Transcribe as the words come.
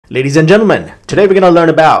Ladies and gentlemen, today we're going to learn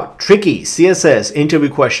about tricky CSS interview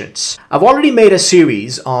questions. I've already made a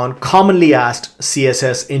series on commonly asked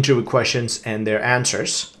CSS interview questions and their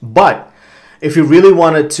answers. But if you really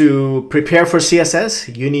wanted to prepare for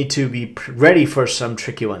CSS, you need to be ready for some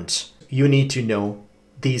tricky ones. You need to know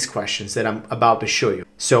these questions that I'm about to show you.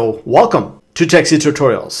 So welcome to Texy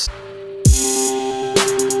Tutorials.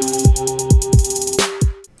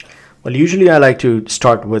 Well, usually I like to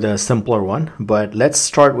start with a simpler one, but let's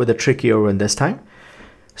start with a trickier one this time.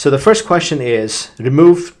 So the first question is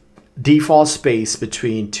remove default space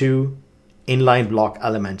between two inline block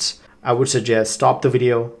elements. I would suggest stop the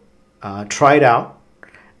video, try it out,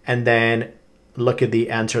 and then look at the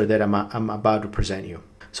answer that I'm about to present you.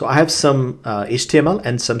 So I have some HTML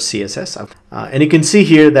and some CSS, and you can see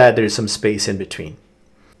here that there's some space in between.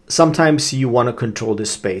 Sometimes you want to control this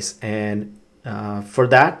space, and for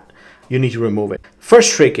that, you need to remove it.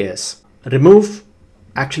 First trick is remove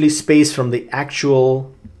actually space from the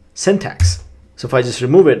actual syntax. So if I just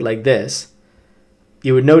remove it like this,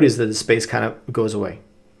 you would notice that the space kind of goes away.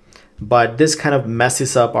 But this kind of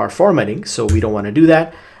messes up our formatting, so we don't want to do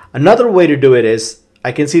that. Another way to do it is,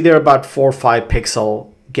 I can see there are about 4 or 5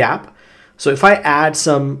 pixel gap. So if I add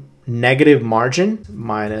some negative margin,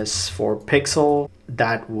 -4 pixel,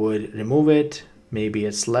 that would remove it. Maybe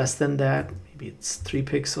it's less than that. Maybe it's 3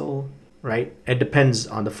 pixel. Right? It depends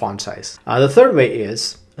on the font size. The third way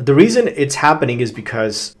is, the reason it's happening is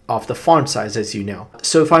because of the font size, as you know.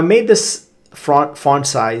 So if I made this font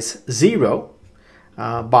size 0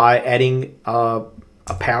 by adding a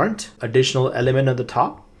parent additional element at the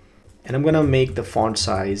top, and I'm gonna make the font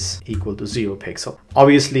size equal to 0 pixel.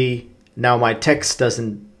 Obviously, now my text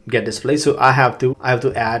doesn't get displayed, so I have to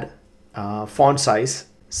add font size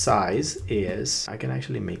is, I can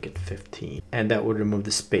actually make it 15, and that would remove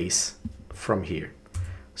the space from here.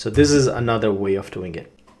 So this is another way of doing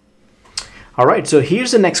it. All right, so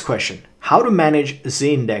here's the next question. How to manage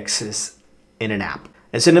z-indexes in an app?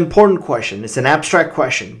 It's an important question. It's an abstract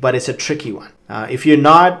question, but it's a tricky one. If you're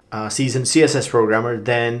not a seasoned CSS programmer,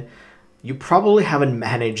 then you probably haven't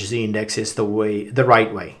managed z-indexes the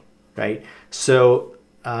right way, right? So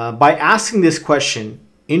by asking this question,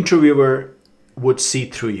 interviewer would see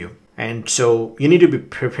through you. And so you need to be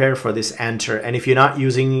prepared for this answer. And if you're not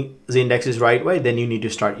using the indexes right way, then you need to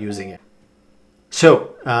start using it.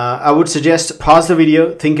 So I would suggest pause the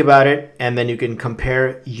video, think about it, and then you can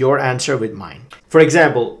compare your answer with mine. For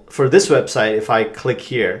example, for this website, if I click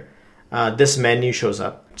here, this menu shows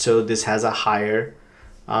up. So this has a higher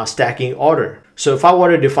stacking order. So if I were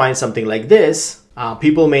to define something like this,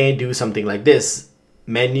 people may do something like this.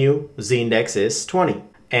 Menu z-index is 20.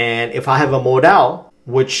 And if I have a modal,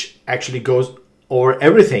 which actually goes over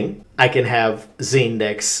everything, I can have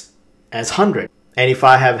z-index as 100. And if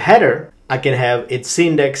I have header, I can have its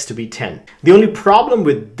z-index to be 10. The only problem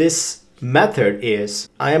with this method is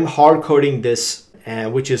I am hard coding this,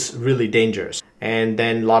 which is really dangerous. And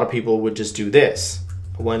then a lot of people would just do this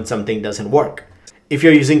when something doesn't work. If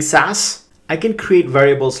you're using Sass, I can create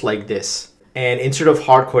variables like this. And instead of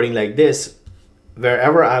hard coding like this,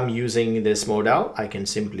 wherever I'm using this modal, I can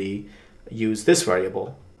simply use this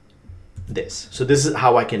variable, this. So this is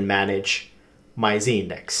how I can manage my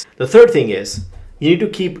z-index. The third thing is you need to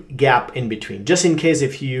keep gap in between, just in case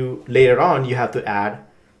if you later on you have to add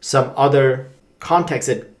some other context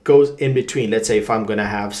that goes in between. Let's say if I'm gonna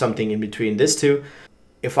have something in between this two,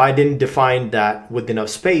 if I didn't define that with enough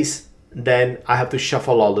space, then I have to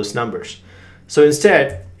shuffle all those numbers. So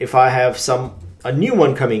instead, if I have a new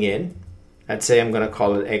one coming in, let's say I'm gonna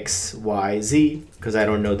call it X, Y, Z, because I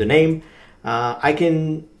don't know the name. I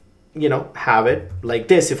can, have it like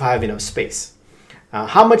this if I have enough space.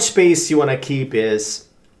 How much space you wanna keep is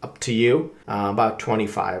up to you, about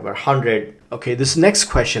 25 or 100. Okay, this next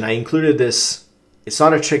question, I included this. It's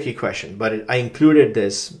not a tricky question, but I included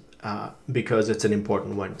this because it's an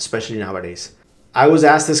important one, especially nowadays. I was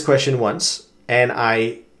asked this question once, and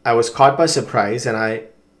I was caught by surprise, and I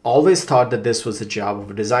always thought that this was the job of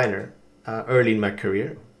a designer. Early in my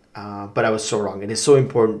career, but I was so wrong. It is so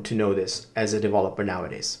important to know this as a developer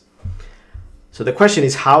nowadays. So the question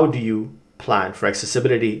is, how do you plan for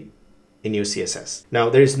accessibility in your CSS? Now,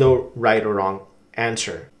 there is no right or wrong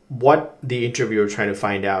answer. What the interviewer is trying to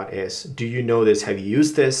find out is, do you know this? Have you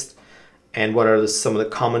used this? And what are some of the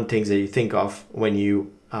common things that you think of when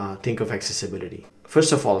you think of accessibility?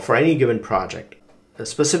 First of all, for any given project, a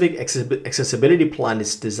specific accessibility plan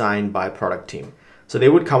is designed by a product team. So they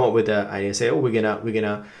would come up with an idea, say, oh, we're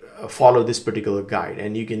gonna follow this particular guide,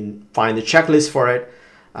 and you can find the checklist for it.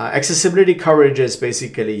 Accessibility coverage is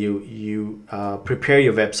basically you prepare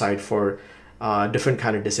your website for different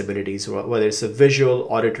kind of disabilities, whether it's a visual,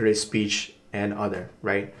 auditory, speech, and other,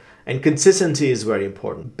 right? And consistency is very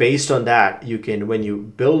important. Based on that, you can, when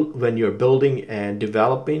you're building and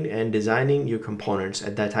developing and designing your components,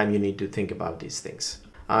 at that time you need to think about these things.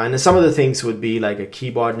 And some of the things would be like a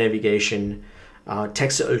keyboard navigation,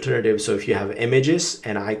 text alternatives. So if you have images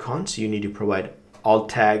and icons, you need to provide alt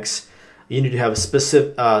tags. You need to have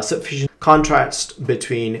sufficient contrast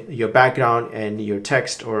between your background and your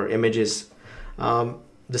text or images.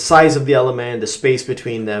 The size of the element, the space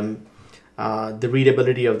between them, the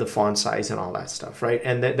readability of the font size and all that stuff, right?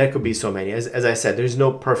 And that could be so many. As I said, there's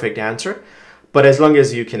no perfect answer, but as long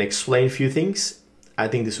as you can explain a few things, I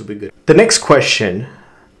think this would be good. The next question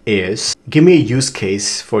is, give me a use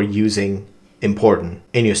case for using important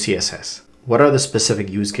in your CSS. What are the specific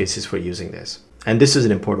use cases for using this? And this is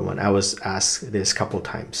an important one. I was asked this a couple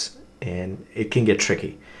times and it can get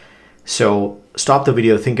tricky. So stop the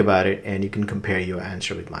video, think about it, and you can compare your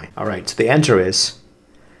answer with mine. All right, so the answer is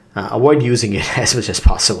avoid using it as much as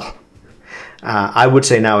possible. I would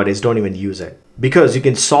say nowadays, don't even use it, because you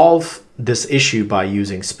can solve this issue by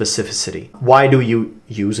using specificity. Why do you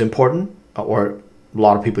use important? Or a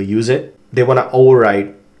lot of people use it. They want to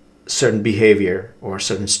override certain behavior or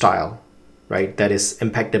certain style, right? That is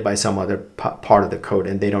impacted by some other part of the code,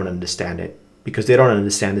 and they don't understand it because they don't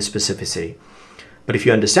understand the specificity. But if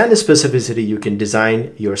you understand the specificity, you can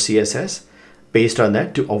design your CSS based on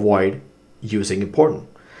that to avoid using important.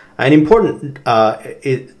 And important,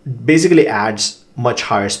 it basically adds much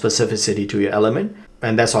higher specificity to your element,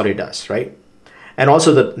 and that's all it does, right? And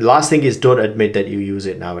also the last thing is, don't admit that you use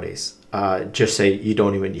it nowadays. Just say you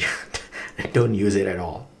don't even don't use it at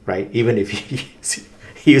all, right? Even if you're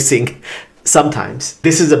using sometimes.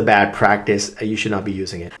 This is a bad practice. You should not be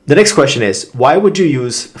using it. The next question is, why would you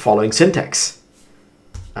use the following syntax?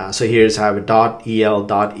 So here's, I have a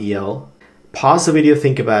 .el. Pause the video,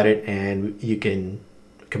 think about it, and you can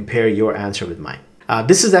compare your answer with mine.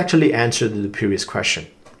 This is actually answer to the previous question.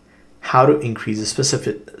 How to increase the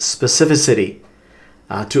specificity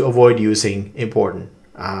to avoid using important.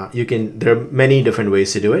 There are many different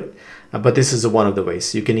ways to do it, but this is one of the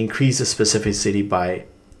ways. You can increase the specificity by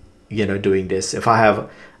doing this. If I have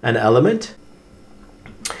an element,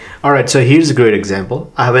 all right, so here's a great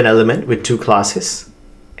example. I have an element with two classes,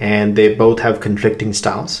 and they both have conflicting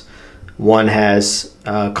styles. One has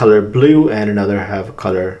color blue and another have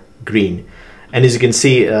color green. And as you can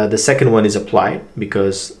see, the second one is applied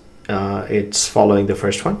because it's following the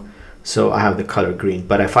first one. So I have the color green.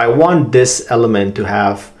 But if I want this element to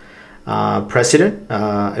have precedent,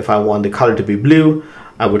 if I want the color to be blue,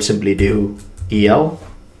 I would simply do EL,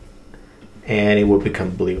 and it would become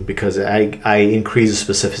blue because I increase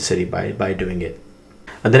the specificity by doing it.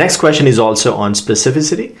 And the next question is also on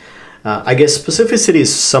specificity. I guess specificity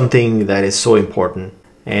is something that is so important.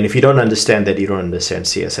 And if you don't understand that, you don't understand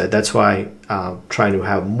CSS. That's why I'm trying to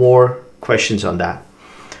have more questions on that.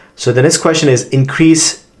 So the next question is,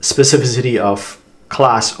 increase specificity of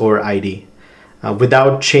class or ID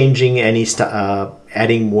without changing any,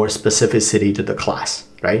 adding more specificity to the class,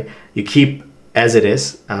 right? You keep as it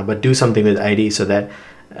is, but do something with ID so that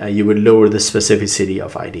you would lower the specificity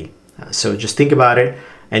of ID. So just think about it,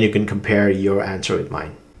 and you can compare your answer with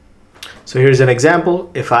mine. So here's an example.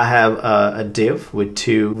 If I have a div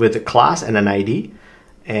with a class and an ID,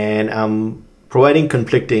 and I'm providing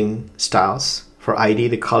conflicting styles. For ID,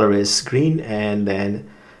 the color is green, and then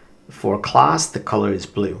for class, the color is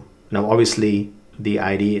blue. Now, obviously, the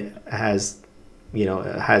ID has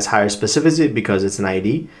higher specificity because it's an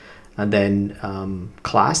ID, and then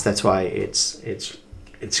class, that's why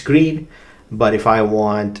it's green. But if I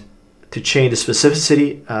want to change the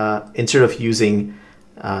specificity, instead of using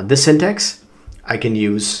this syntax, I can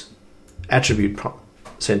use attribute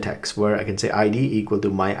syntax, where I can say ID equal to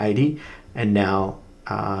my ID, and now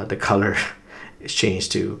the color is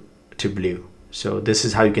changed to blue. So this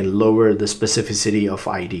is how you can lower the specificity of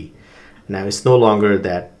ID. Now it's no longer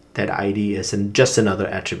that ID is just another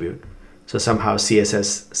attribute. So somehow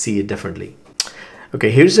CSS see it differently.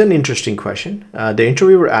 Okay, here's an interesting question. The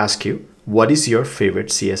interviewer asks you, what is your favorite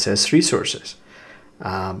CSS resources?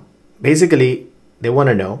 Basically, they want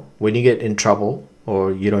to know when you get in trouble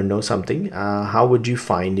or you don't know something, how would you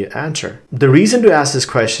find your answer? The reason to ask this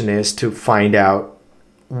question is to find out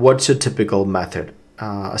what's your typical method.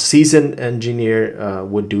 A seasoned engineer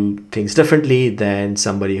would do things differently than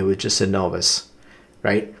somebody who is just a novice,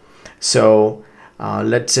 right? So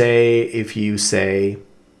let's say if you say,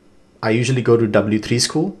 I usually go to W3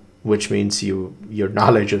 school, which means your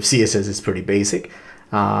knowledge of CSS is pretty basic.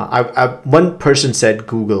 One person said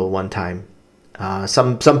Google one time.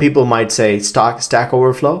 Some people might say Stack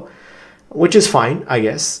Overflow, which is fine, I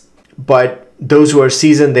guess. But those who are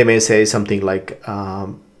seasoned, they may say something like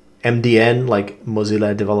MDN, like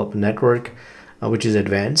Mozilla Development Network, which is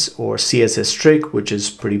advanced, or CSS strict, which is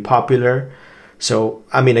pretty popular. So,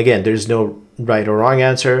 I mean, again, there's no right or wrong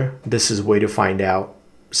answer. This is a way to find out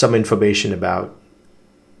some information about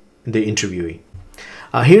the interviewee.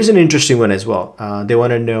 Here's an interesting one as well. They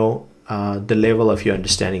want to know the level of your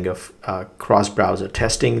understanding of cross-browser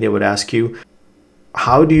testing. They would ask you,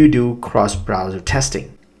 how do you do cross-browser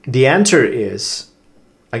testing? The answer is,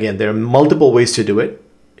 again, there are multiple ways to do it.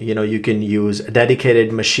 You know, you can use a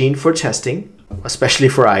dedicated machine for testing, especially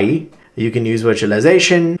for IE. You can use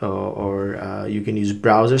virtualization, or you can use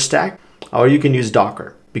browser stack, or you can use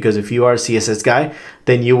Docker. Because if you are a CSS guy,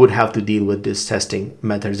 then you would have to deal with these testing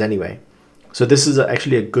methods anyway. So this is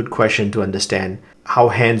actually a good question to understand how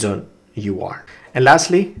hands-on you are. And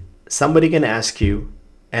lastly, somebody can ask you,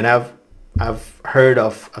 and I've heard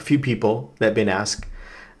of a few people that have been asked,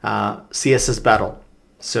 CSS battle.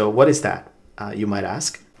 So what is that? You might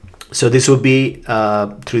ask. So this would be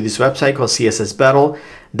through this website called CSS battle.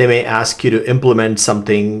 They may ask you to implement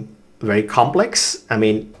something very complex. I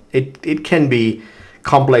mean, it can be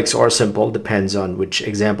complex or simple, depends on which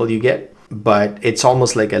example you get, but it's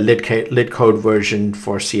almost like a lit code version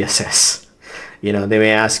for CSS. You know, they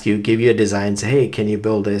may ask you, give you a design, say, hey, can you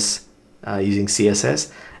build this using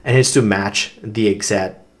CSS? And it's to match the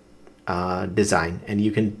exact design, and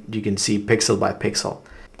you can see pixel by pixel.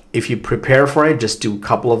 If you prepare for it, just do a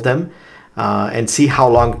couple of them and see how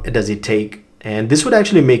long does it take. And this would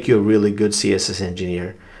actually make you a really good CSS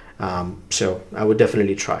engineer. So I would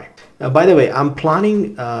definitely try. By the way, I'm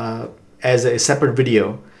planning as a separate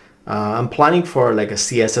video, I'm planning for like a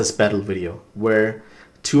CSS battle video where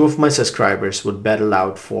 2 of my subscribers would battle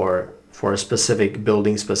out for a specific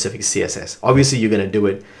building specific CSS. Obviously, you're going to do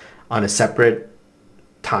it on a separate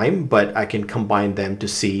time, but I can combine them to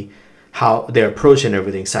see how their approach and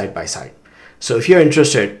everything side by side. So if you're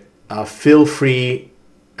interested, feel free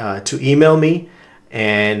to email me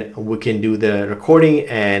and we can do the recording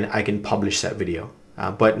and I can publish that video.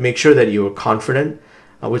 But make sure that you're confident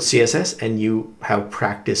with CSS and you have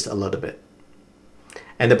practiced a little bit.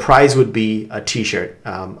 And the prize would be a t-shirt.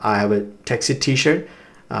 I have a TechSit t-shirt,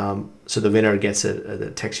 so the winner gets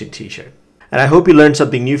the TechSit t-shirt. And I hope you learned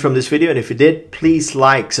something new from this video. And if you did, please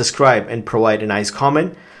like, subscribe, and provide a nice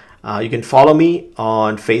comment. You can follow me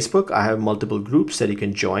on Facebook. I have multiple groups that you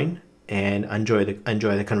can join and enjoy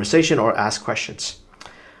the conversation or ask questions.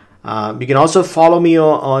 You can also follow me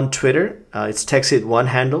on Twitter. It's TechSit1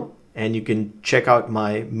 handle, and you can check out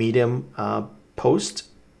my Medium post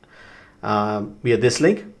via this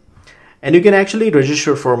link. And you can actually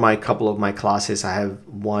register for couple of my classes. I have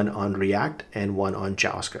one on React and one on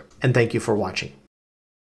JavaScript. And thank you for watching.